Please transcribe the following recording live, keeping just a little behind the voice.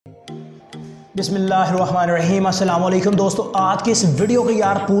बिस्मिल्लाहिर्रहमानिर्रहीम। अस्सलाम वालेकुम दोस्तों, आज की इस वीडियो को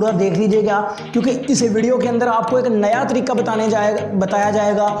यार पूरा देख लीजिएगा क्योंकि इस वीडियो के अंदर आपको एक नया तरीका बताया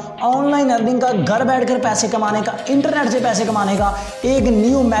जाएगा ऑनलाइन अर्निंग का, घर बैठकर पैसे कमाने का, इंटरनेट से पैसे कमाने का एक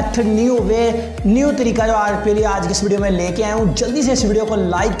new method, new way, new तरीका जो आपके लिए आज की इस वीडियो में लेके आया हूँ। जल्दी से इस वीडियो को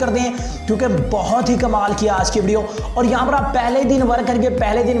लाइक कर दें क्योंकि बहुत ही कमाल की आज की वीडियो। और यहाँ पर आप पहले दिन वर्क करके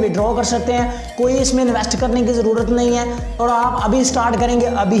पहले दिन विड्रॉ कर सकते हैं, कोई इसमें इन्वेस्ट करने की ज़रूरत नहीं है और आप अभी स्टार्ट करेंगे,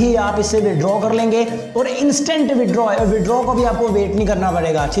 अभी ही आप इससे विड्रॉ कर लेंगे और इंस्टेंट विड्रॉ को भी आपको वेट नहीं करना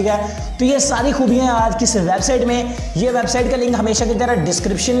पड़ेगा। ठीक है, तो ये सारी खूबियां हैं आज की इस वेबसाइट में। ये वेबसाइट का लिंक हमेशा की तरह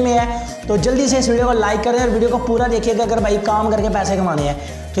डिस्क्रिप्शन में है, तो जल्दी से इस वीडियो को लाइक करें और वीडियो को पूरा देखिएगा अगर भाई काम करके पैसे कमाने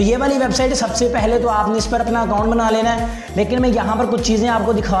हैं। तो ये वाली वेबसाइट सबसे पहले तो आपने इस पर अपना अकाउंट बना लेना है, लेकिन मैं यहाँ पर कुछ चीज़ें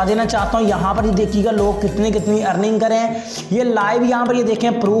आपको दिखा देना चाहता हूँ। यहाँ पर देखिएगा लोग कितनी अर्निंग करें, ये लाइव यहाँ पर ये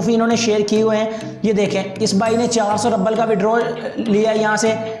देखें प्रूफ इन्होंने शेयर किए हुए हैं। ये देखें इस भाई ने 400 रब्बल का विड्रॉ लिया, यहाँ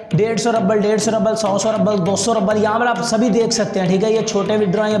से 150 रब्बल, 150 रब्बल, 100 रब्बल, 200 रब्बल, यहाँ पर आप सभी देख सकते हैं। ठीक है, ये छोटे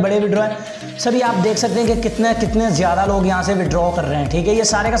विड्रॉ हैं या बड़े विड्रॉ हैं, सभी आप देख सकते हैं कि कितने ज़्यादा लोग यहाँ से विड्रॉ कर रहे हैं। ठीक है, ये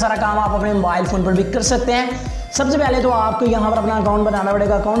सारे का सारा काम आप अपने मोबाइल फ़ोन पर भी कर सकते हैं। सबसे पहले तो आपको यहाँ पर अपना अकाउंट बनाना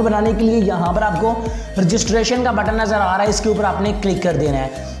पड़ेगा। अकाउंट बनाने के लिए यहाँ पर आपको रजिस्ट्रेशन का बटन नज़र आ रहा है, इसके ऊपर आपने क्लिक कर देना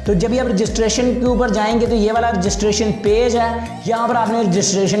है। तो जब भी आप रजिस्ट्रेशन के ऊपर जाएंगे तो ये वाला रजिस्ट्रेशन पेज है, यहाँ पर आपने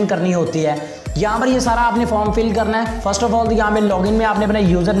रजिस्ट्रेशन करनी होती है। यहाँ पर ये सारा आपने फॉर्म फिल करना है। फर्स्ट ऑफ ऑल तो यहाँ पे लॉगिन में आपने अपना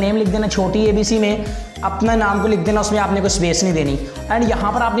यूज़र नेम लिख देना, छोटी ABC में अपना नाम को लिख देना, उसमें आपने कोई स्पेस नहीं देनी। एंड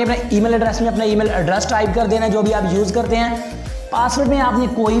यहाँ पर आपने अपना ईमेल एड्रेस में अपना ईमेल एड्रेस टाइप कर देना जो भी आप यूज़ करते हैं। पासवर्ड में आपने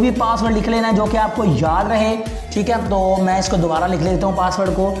कोई भी पासवर्ड लिख लेना है जो कि आपको याद रहे। ठीक है, तो मैं इसको दोबारा लिख लेता हूँ पासवर्ड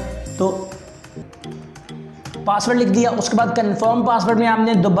को। तो पासवर्ड लिख दिया, उसके बाद कंफर्म पासवर्ड में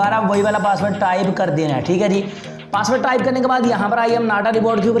आपने दोबारा वही वाला पासवर्ड टाइप कर देना है। ठीक है जी, पासवर्ड टाइप करने के बाद यहाँ पर आई एम नाटा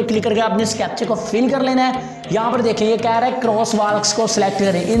रिबोर्ड के ऊपर क्लिक करके आपने इस कैप्चा को फिल कर लेना है। यहाँ पर देखें ये कह रहा है क्रॉस वाल्स को सिलेक्ट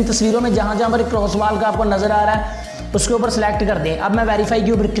करें। इन तस्वीरों में जहाँ जहाँ पर क्रॉस वाल का आपको नजर आ रहा है उसके ऊपर सेलेक्ट कर दें। अब मैं वेरीफाई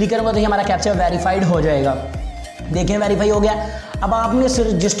के ऊपर क्लिक करूँगा तो ये हमारा कैप्चा वेरीफाइड हो जाएगा। देखें वेरीफाई हो गया। अब आपने इस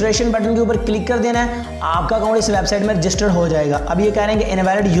रजिस्ट्रेशन बटन के ऊपर क्लिक कर देना है, आपका अकाउंट इस वेबसाइट में रजिस्टर्ड हो जाएगा। अब ये कह रहे हैं कि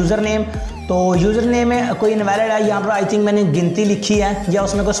इनवैलिड यूज़र नेम, तो यूज़र नेम में कोई इनवैलिड है, यहाँ पर आई थिंक मैंने गिनती लिखी है या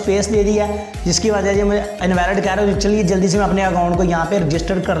उसमें कोई स्पेस दे दिया है जिसकी वजह से मैं इनवैलिड कह रहा हूँ। चलिए जल्दी से मैं अपने अकाउंट को यहाँ पर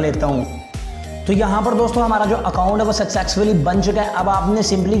रजिस्टर कर लेता हूँ। तो यहाँ पर दोस्तों हमारा जो अकाउंट है वो सक्सेसफुली बन चुका है। अब आपने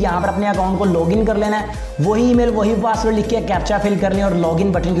सिंपली यहाँ पर अपने अकाउंट को लॉगिन कर लेना है, वही ईमेल वही पासवर्ड लिख के कैप्चा फिल कर लें और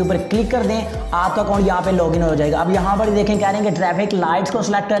लॉगिन बटन के ऊपर क्लिक कर दें, आपका अकाउंट यहाँ पे लॉगिन हो जाएगा। अब यहाँ पर देखें कह रहे हैं कि ट्रैफिक लाइट्स को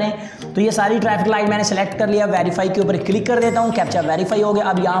सिलेक्ट करें, तो ये सारी ट्रैफिक लाइट मैंने सेलेक्ट कर लिया। वेरीफाई के ऊपर क्लिक कर देता हूँ, कैप्चा वेरीफाई हो गया।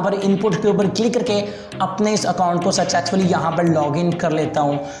 अब यहाँ पर इनपुट के ऊपर क्लिक करके अपने इस अकाउंट को सक्सेसफुली यहाँ पर लॉगिन कर लेता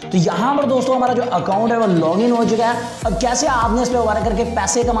हूँ। तो यहाँ पर दोस्तों हमारा जो अकाउंट है वो लॉगिन हो चुका है। अब कैसे आपने इस पर वर्क करके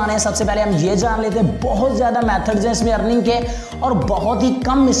पैसे कमाने हैं, सबसे पहले हम ये जान लेते हैं। बहुत ज़्यादा मेथड्स हैं इसमें अर्निंग के और बहुत ही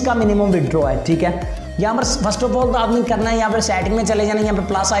कम इसका मिनिमम विड्रॉ है। ठीक है, यहाँ पर फर्स्ट ऑफ ऑल तो आपने करना है, यहाँ पर सेटिंग में चले जाना है, यहाँ पर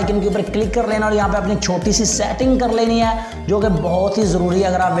प्लस आइकन के ऊपर क्लिक कर लेना और यहाँ पे अपनी छोटी सी सेटिंग कर लेनी है जो कि बहुत ही ज़रूरी है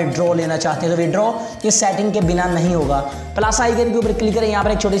अगर आप विड्रॉ लेना चाहते हैं। तो विड्रॉ इस सेटिंग के बिना नहीं होगा। प्लस आइकन के ऊपर क्लिक करें, यहाँ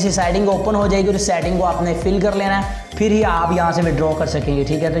पर एक छोटी सी सेटिंग ओपन हो जाएगी और इस सेटिंग को आपने फिल कर लेना है, फिर ही आप यहाँ से विड्रॉ कर सकेंगे।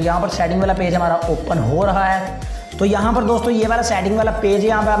 ठीक है, तो यहाँ पर सेटिंग वाला पेज हमारा ओपन हो रहा है। तो यहाँ पर दोस्तों ये वाला सेटिंग वाला पेज है,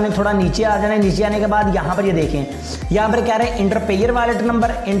 यहाँ पे आपने थोड़ा नीचे आ जाना है। नीचे आने के बाद यहाँ पर ये देखें, यहाँ पर कह रहे हैं inter pair wallet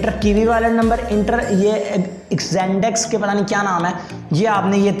number, inter kiwi wallet number, inter ये एक्सेंडेक्स के पता नहीं क्या नाम है, ये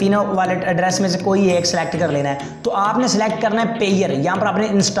आपने ये तीनों वॉलेट एड्रेस में से कोई एक सेलेक्ट कर लेना है। तो आपने सेलेक्ट करना है पेयर, यहाँ पर आपने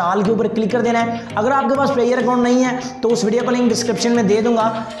इंस्टॉल के ऊपर क्लिक कर देना है। अगर आपके पास पेयर अकाउंट नहीं है तो उस वीडियो का लिंक डिस्क्रिप्शन में दे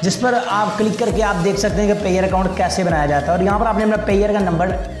दूंगा जिस पर आप क्लिक करके आप देख सकते हैं कि पेयर अकाउंट कैसे बनाया जाता है। और यहाँ पर आपने अपना पेयर का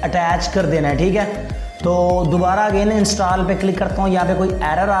नंबर अटैच कर देना है। ठीक है, तो दोबारा अगेन इंस्टॉल पे क्लिक करता हूँ। यहाँ पे कोई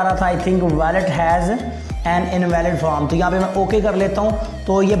एरर आ रहा था, I think wallet has an invalid form, तो यहाँ पे मैं ओके कर लेता हूँ।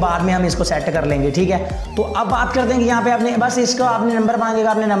 तो ये बाद में हम इसको सेट कर लेंगे। ठीक है, तो अब बात करते हैं कि यहाँ पे आपने बस इसका आपने नंबर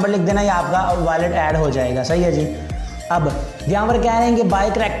मांगेगा, आपने नंबर लिख देना, या आपका वॉलेट ऐड हो जाएगा। सही है जी। अब यहाँ पर कह रहे हैं कि बाय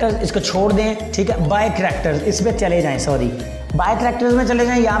करैक्टर्स, इसको छोड़ दें। ठीक है, बाय करैक्टर्स इस पर चले जाएँ, सॉरी बाय करैक्टर्स में चले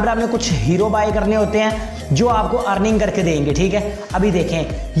जाएं। यहाँ पर आपने कुछ हीरो बाय करने होते हैं जो आपको अर्निंग करके देंगे। ठीक है, अभी देखें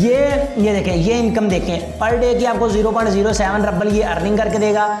ये देखें, ये इनकम देखें, पर डे की आपको 0.07 रब्बल ये अर्निंग करके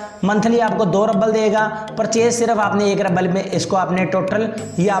देगा। मंथली आपको 2 रब्बल देगा। परचेज सिर्फ आपने 1 रब्बल में इसको आपने टोटल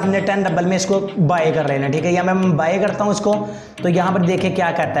ये आपने 10 रब्बल में इसको बाय कर लेना। ठीक है, या मैं बाय करता हूँ इसको, तो यहाँ पर देखें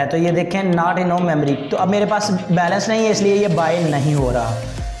क्या करता है। तो ये देखें नॉट इन नो मेमोरी, तो अब मेरे पास बैलेंस नहीं है इसलिए ये बाय नहीं हो रहा।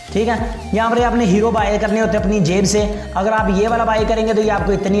 ठीक है। यहाँ पर आपने हीरो बाय करने होते हैं अपनी जेब से। अगर आप ये वाला बाय करेंगे तो ये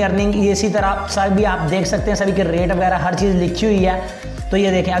आपको इतनी अर्निंग, ये इसी तरह सभी आप देख सकते हैं, सभी के रेट वगैरह हर चीज़ लिखी हुई है। तो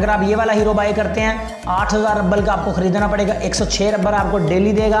ये देखें, अगर आप ये वाला हीरो बाय करते हैं 8000 रब्बल का आपको खरीदना पड़ेगा, 106 रब्बल आपको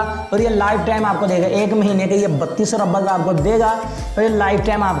डेली देगा और ये लाइफ टाइम आपको देगा, 1 महीने के ये 3200 रब्बल का आपको देगा और ये लाइफ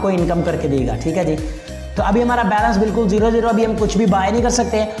टाइम आपको इनकम करके देगा। ठीक है जी। तो अभी हमारा बैलेंस बिल्कुल 0-0, अभी हम कुछ भी बाय नहीं कर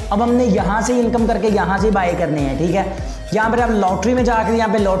सकते। अब हमने यहाँ से इनकम करके यहाँ से बाय करने हैं। ठीक है। यहाँ पर आप लॉटरी में जाकर यहाँ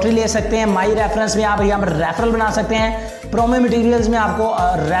पे लॉटरी ले सकते हैं। माई रेफरेंस में आप यहाँ पर रेफरल बना सकते हैं। प्रोमो मटेरियल्स में आपको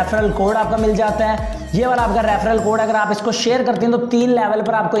रेफरल कोड आपका मिल जाता है। ये वाला आपका रेफरल कोड अगर आप इसको शेयर करते हैं तो 3 लेवल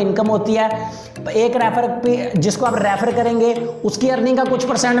पर आपको इनकम होती है। एक रेफर पे जिसको आप रेफर करेंगे उसकी अर्निंग का कुछ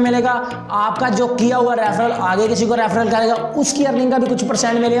 % मिलेगा। आपका जो किया हुआ रेफरल आगे किसी को रेफरल करेगा उसकी अर्निंग का भी कुछ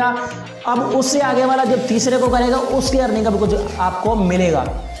 % मिलेगा। अब उससे आगे वाला जो तीसरे को करेगा उसकी अर्निंग का भी कुछ आपको मिलेगा।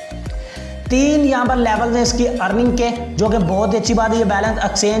 3 यहाँ पर लेवल हैं इसकी अर्निंग के, जो कि बहुत अच्छी बात है। ये बैलेंस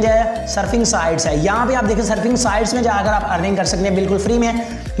एक्सचेंज है, सर्फिंग साइट्स है। यहाँ पे आप देखें सर्फिंग साइट्स में जाकर आप अर्निंग कर सकते हैं बिल्कुल फ्री में।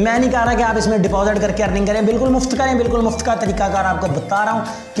 मैं नहीं कह रहा कि आप इसमें डिपॉजिट करके अर्निंग करें, बिल्कुल मुफ्त करें, बिल्कुल मुफ्त का तरीकाकार आपको बता रहा हूँ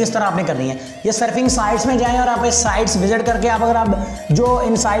किस तरह आपने करनी है। ये सर्फिंग साइट्स में जाएं और आप इस साइट्स विजिट करके आप अगर आप जो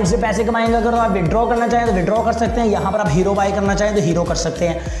इन साइट से पैसे कमाएंगे, अगर आप विड्रॉ करना चाहें तो विड्रॉ कर सकते हैं। यहाँ पर आप हीरो बाय करना चाहें तो हीरो कर सकते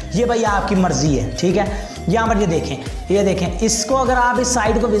हैं। ये भाई आपकी मर्जी है। ठीक है। यहाँ पर ये देखें, इसको अगर आप इस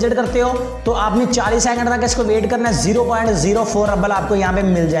साइट को विजिट करते हो तो आपने 40 सेकंड तक इसको वेट करना है। 0.04 रब्बल आपको यहाँ पे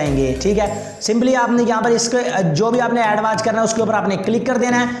मिल जाएंगे। ठीक है। सिंपली आपने यहाँ पर इसके जो भी आपने ऐड वाच करना है उसके ऊपर आपने क्लिक कर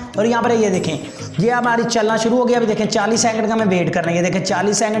देना है और यहाँ पर ये देखें, ये हमारी चलना शुरू हो गया। अभी देखें 40 सेकंड का मैं वेट करना है। ये देखें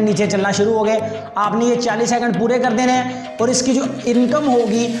 40 सेकंड नीचे चलना शुरू हो गए। आपने ये 40 सेकंड पूरे कर देने हैं और इसकी जो इनकम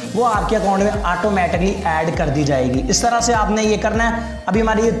होगी वो आपके अकाउंट में ऑटोमेटिकली ऐड कर दी जाएगी। इस तरह से आपने ये करना है। अभी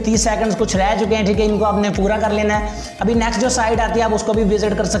हमारी ये 30 सेकंड कुछ रह चुके हैं। ठीक है। इनको आपने पूरा कर लेना है। अभी नेक्स्ट जो साइट आती है आप उसको भी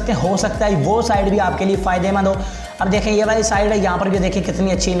विजिट कर सकते हैं, हो सकता है वो साइट भी आपके लिए फायदेमंद हो। अब देखें ये वाली साइट है, यहाँ पर भी देखें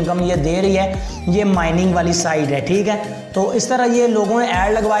कितनी अच्छी इनकम ये दे रही है। ये माइनिंग वाली साइट है। ठीक है। तो इस तरह ये लोगों ने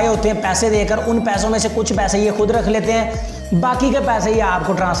ऐड लगवाए होते हैं पैसे देकर, उन पैसों में से कुछ पैसे ये खुद रख लेते हैं, बाकी के पैसे ये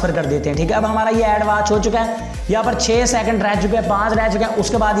आपको ट्रांसफर कर देते हैं। ठीक है। अब हमारा ये ऐड वाच हो चुका है। यहाँ पर 6 सेकंड रह चुके हैं, 5 रह चुके हैं।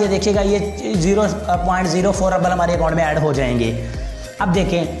 उसके बाद ये देखिएगा ये 0.04 रब्बल हमारे अकाउंट में ऐड हो जाएंगे। अब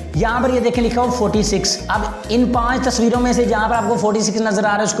देखें यहाँ पर ये देखें लिखा हो 46। अब इन 5 तस्वीरों में से जहाँ पर आपको 46 नजर आ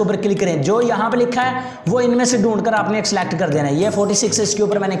रहा है उसके ऊपर क्लिक करें। जो यहाँ पे लिखा है वो इनमें से ढूंढकर आपने एक सिलेक्ट कर देना है। ये 46 इसके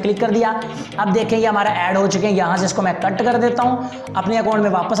ऊपर मैंने क्लिक कर दिया। अब देखें ये हमारा ऐड हो चुके हैं। यहाँ से इसको मैं कट कर देता हूँ, अपने अकाउंट में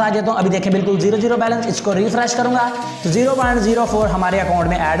वापस आ जाता हूँ। अभी देखें बिल्कुल 0-0 बैलेंस। इसको रिफ्रेश करूंगा तो 0.04 हमारे अकाउंट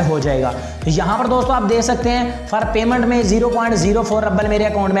में ऐड हो जाएगा। तो यहाँ पर दोस्तों आप देख सकते हैं फॉर पेमेंट में 0.04 रब्बल मेरे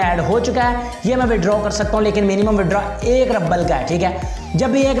अकाउंट में ऐड हो चुका है। ये मैं विड्रॉ कर सकता हूँ, लेकिन मिनिमम विड्रॉ 1 रब्बल का है। ठीक है।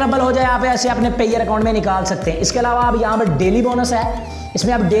 जब भी 1 रब्बल हो जाए आप ऐसे अपने पेयर अकाउंट में निकाल सकते हैं। इसके अलावा आप यहाँ पर डेली बोनस है,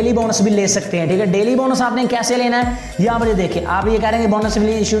 इसमें आप डेली बोनस भी ले सकते हैं। ठीक है। डेली बोनस आपने कैसे लेना है, यहाँ पर देखिए आप ये कह रहे हैं कि बोनस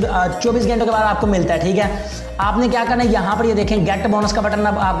इशूड 24 घंटों के बाद आपको मिलता है। ठीक है। आपने क्या करना है, यहाँ पर ये देखें गेट बोनस का बटन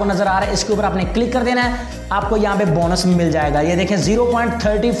आपको नजर आ रहा है, इसके ऊपर आपने क्लिक कर देना है। आपको यहाँ पे बोनस मिल जाएगा। ये देखें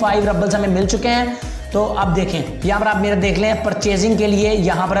 0.35 रब्बल्स हमें मिल चुके हैं। तो अब देखें यहाँ पर आप मेरा देख लें परचेजिंग के लिए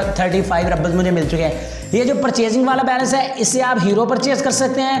यहाँ पर 35 रब्बल्स मुझे मिल चुके हैं। ये जो परचेजिंग वाला बैलेंस है इससे आप हीरो परचेज कर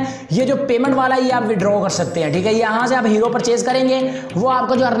सकते हैं। ये जो पेमेंट वाला है ये आप विड्रॉ कर सकते हैं। ठीक है। यहाँ से आप हीरो परचेज करेंगे, वो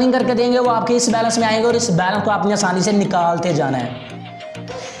आपको जो अर्निंग करके देंगे वो आपके इस बैलेंस में आएंगे और इस बैलेंस को आपने आसानी से निकालते जाना है।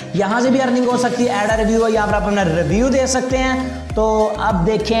 यहाँ से भी अर्निंग हो सकती है। ऐड रिव्यू है, यहाँ पर आप अपना रिव्यू दे सकते हैं। तो अब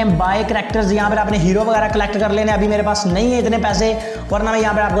देखें बाय करैक्टर्स, यहाँ पर आपने हीरो वगैरह कलेक्ट कर लेने। अभी मेरे पास नहीं है इतने पैसे, वरना मैं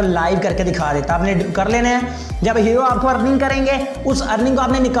यहाँ पर आपको लाइव करके दिखा देता। आपने कर लेने हैं। जब हीरो आपको अर्निंग करेंगे उस अर्निंग को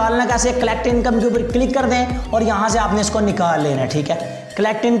आपने निकालना कैसे, कलेक्ट इनकम के ऊपर क्लिक कर दें और यहाँ से आपने इसको निकाल लेना है। ठीक है।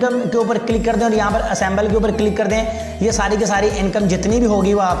 कलेक्ट इनकम के ऊपर क्लिक कर दें और यहाँ पर असेंबल के ऊपर क्लिक कर दें। ये सारी की सारी इनकम जितनी भी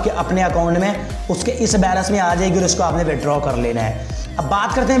होगी वो आपके अपने अकाउंट में उसके इस बैलेंस में आ जाएगी और इसको आपने विड्रॉ कर लेना है। अब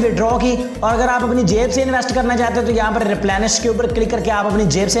बात करते हैं विड्रॉ की। और अगर आप अपनी जेब से इन्वेस्ट करना चाहते हो तो यहाँ पर रिप्लेनिश के ऊपर क्लिक करके आप अपनी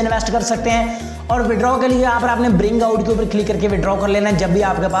जेब से इन्वेस्ट कर सकते हैं। और विड्रॉ के लिए यहाँ पर आपने ब्रिंग आउट के ऊपर क्लिक करके विड्रॉ कर लेना है जब भी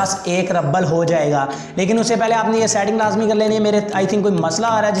आपके पास 1 रब्बल हो जाएगा। लेकिन उससे पहले आपने ये सेटिंग लाजमी कर लेनी है। मेरे आई थिंक कोई मसला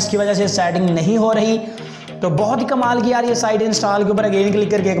आ रहा है जिसकी वजह से सेटिंग नहीं हो रही। तो बहुत ही कमाल की यार ये साइट इंस्टॉल के ऊपर अगेन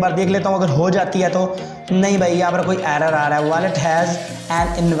क्लिक करके एक बार देख लेता हूँ अगर हो जाती है तो। नहीं भाई यहाँ पर कोई एरर आ रहा है, wallet has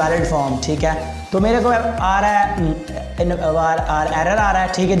an invalid form. ठीक है। तो मेरे को आ रहा है एरर आ रहा है।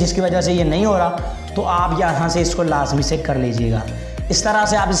 ठीक है। जिसकी वजह से ये नहीं हो रहा। तो आप यहाँ से इसको लाजमी से कर लीजिएगा। इस तरह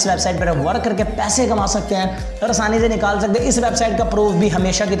से आप इस वेबसाइट पर वर्क करके पैसे कमा सकते हैं और आसानी से निकाल सकते हैं। इस वेबसाइट का प्रूफ भी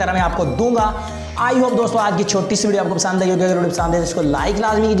हमेशा की तरह मैं आपको दूंगा। आई होप दोस्तों आज की छोटी सी वीडियो आपको पसंद आई होगी। अगर वीडियो पसंद है तो इसको लाइक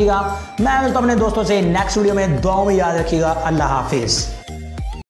लाजमी कीजिएगा। मैं मिलता हूं अपने दोस्तों से नेक्स्ट वीडियो में। दुआओं में याद रखिएगा। अल्लाह हाफिज़।